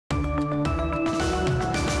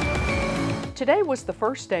Today was the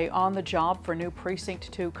first day on the job for new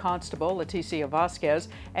Precinct 2 Constable Leticia Vasquez,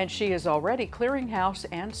 and she is already clearing house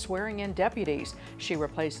and swearing in deputies. She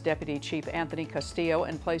replaced Deputy Chief Anthony Castillo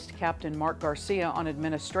and placed Captain Mark Garcia on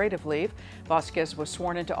administrative leave. Vasquez was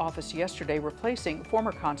sworn into office yesterday, replacing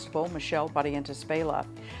former Constable Michelle Barrientos Vela.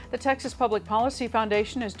 The Texas Public Policy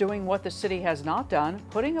Foundation is doing what the city has not done,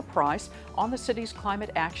 putting a price on the city's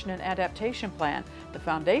Climate Action and Adaptation Plan. The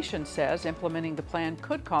foundation says implementing the plan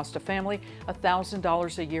could cost a family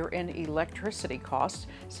 $1,000 a year in electricity costs.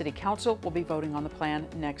 City Council will be voting on the plan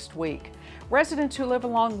next week. Residents who live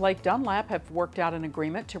along Lake Dunlap have worked out an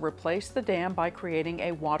agreement to replace the dam by creating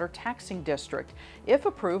a water taxing district. If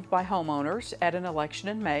approved by homeowners at an election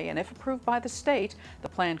in May, and if approved by the state, the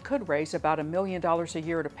plan could raise about $1 million a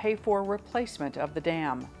year to pay for replacement of the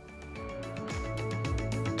dam.